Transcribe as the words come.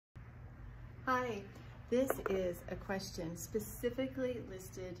Hi, this is a question specifically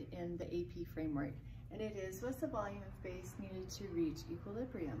listed in the AP framework, and it is, what's the volume of base needed to reach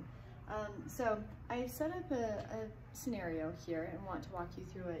equilibrium? So I've set up a scenario here and want to walk you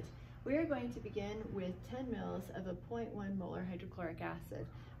through it. We are going to begin with 10 mils of a 0.1 molar hydrochloric acid.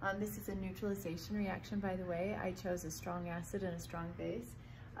 This is a neutralization reaction, by the way. I chose a strong acid and a strong base.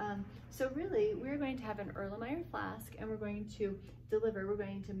 So really, we're going to have an Erlenmeyer flask, and we're going to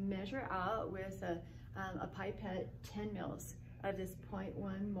measure out with a pipette 10 mils of this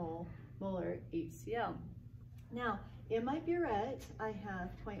 0.1 molar HCl. Now, in my burette, I have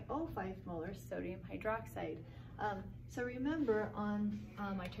 0.05 molar sodium hydroxide. So remember, on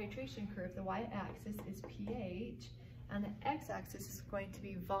my titration curve, the y-axis is pH, and the x-axis is going to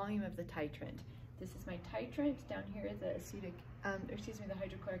be volume of the titrant. This is my titrant. Down here, the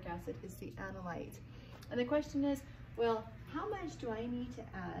hydrochloric acid is the analyte. And the question is, well, how much do I need to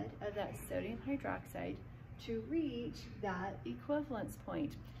add of that sodium hydroxide to reach that equivalence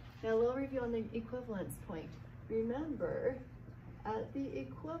point? Now, a little review on the equivalence point. Remember, at the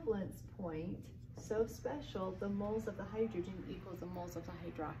equivalence point, so special, the moles of the hydrogen equals the moles of the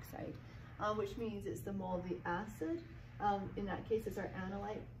hydroxide, which means it's the mole of the acid, in that case it's our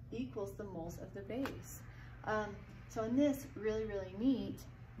analyte, equals the moles of the base. So in this, really, really neat,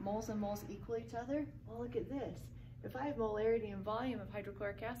 moles and moles equal each other. Well, look at this. If I have molarity and volume of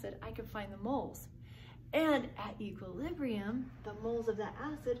hydrochloric acid, I can find the moles. And at equilibrium, the moles of the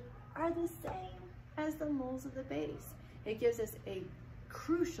acid are the same as the moles of the base. It gives us a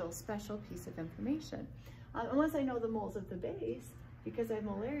crucial special piece of information. And once I know the moles of the base, because I have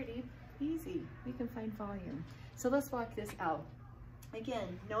molarity, easy, we can find volume. So let's walk this out.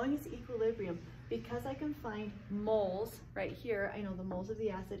 Again, knowing it's equilibrium, because I can find moles right here, I know the moles of the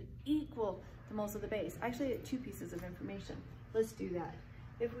acid equal the moles of the base. Actually, I get two pieces of information. Let's do that.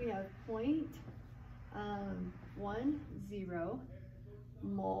 If we have 0.10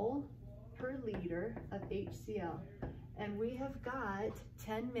 mole per liter of HCl, and we have got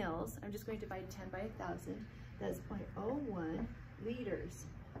 10 mils, I'm just going to divide 10 by 1,000, that's 0.01 liters.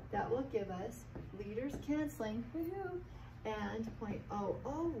 That will give us liters canceling, and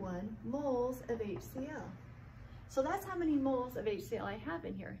 0.001 moles of HCl. So that's how many moles of HCl I have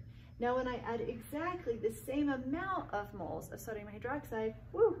in here. Now when I add exactly the same amount of moles of sodium hydroxide,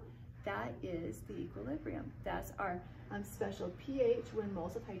 that is the equilibrium. That's our special pH when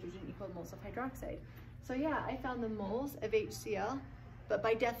moles of hydrogen equal moles of hydroxide. So yeah, I found the moles of HCl, but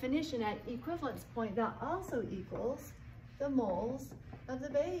by definition at equivalence point, that also equals the moles of the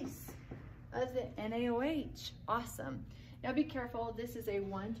base, of the NaOH. Awesome. Now be careful, this is a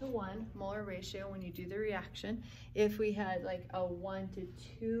 1-to-1 molar ratio when you do the reaction. If we had like a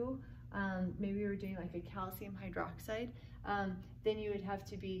 1-to-2, maybe we were doing like a calcium hydroxide, then you would have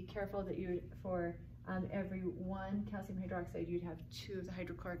to be careful that you would, for every 1 calcium hydroxide, you'd have 2 of the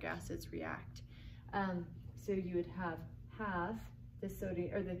hydrochloric acids react. So you would have half the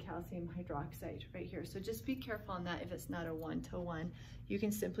sodium or the calcium hydroxide right here. So just be careful on that if it's not a 1-to-1. You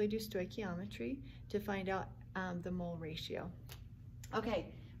can simply do stoichiometry to find out the mole ratio.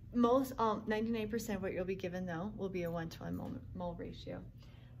 Okay, most 99% of what you'll be given though will be a 1-to-1 mole ratio.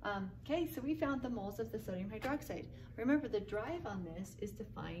 Okay, so we found the moles of the sodium hydroxide. Remember, the drive on this is to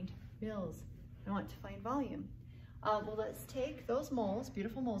find mils. I want to find volume. Well, let's take those moles,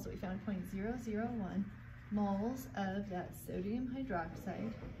 beautiful moles that we found, 0.001 moles of that sodium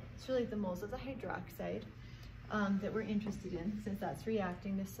hydroxide. It's really the moles of the hydroxide that we're interested in. Since that's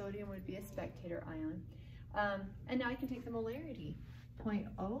reacting, the sodium would be a spectator ion. And now I can take the molarity,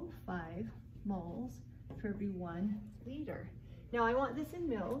 0.05 moles for every 1 liter. Now I want this in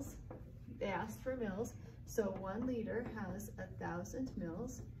mils. They asked for mils, so 1 liter has 1,000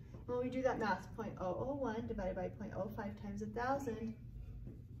 mils. When we do that math, 0.001 divided by 0.05 times 1,000,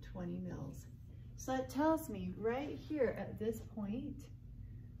 20 mils. So that tells me right here at this point,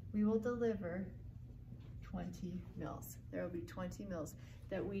 we will deliver 20 mils. There will be 20 mils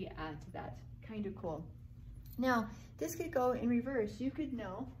that we add to that. Kind of cool. Now, this could go in reverse. You could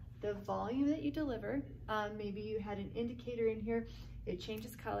know the volume that you deliver. Maybe you had an indicator in here. It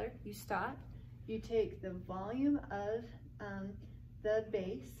changes color. You stop. You take the volume of the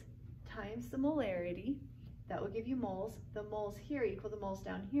base times the molarity. That will give you moles. The moles here equal the moles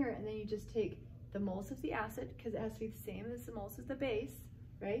down here, and then you just take the moles of the acid, because it has to be the same as the moles of the base,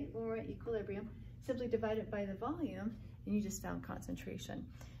 right? When we're at equilibrium, simply divide it by the volume, and you just found concentration.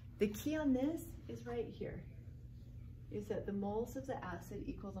 The key on this is right here, is that the moles of the acid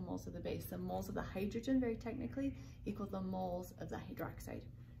equal the moles of the base. The moles of the hydrogen, very technically, equal the moles of the hydroxide.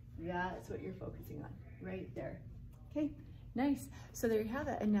 That's what you're focusing on, right there. Okay, Nice. So there you have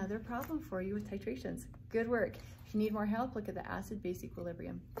it, another problem for you with titrations. Good work. If you need more help, look at the acid-base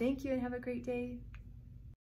equilibrium. Thank you and have a great day.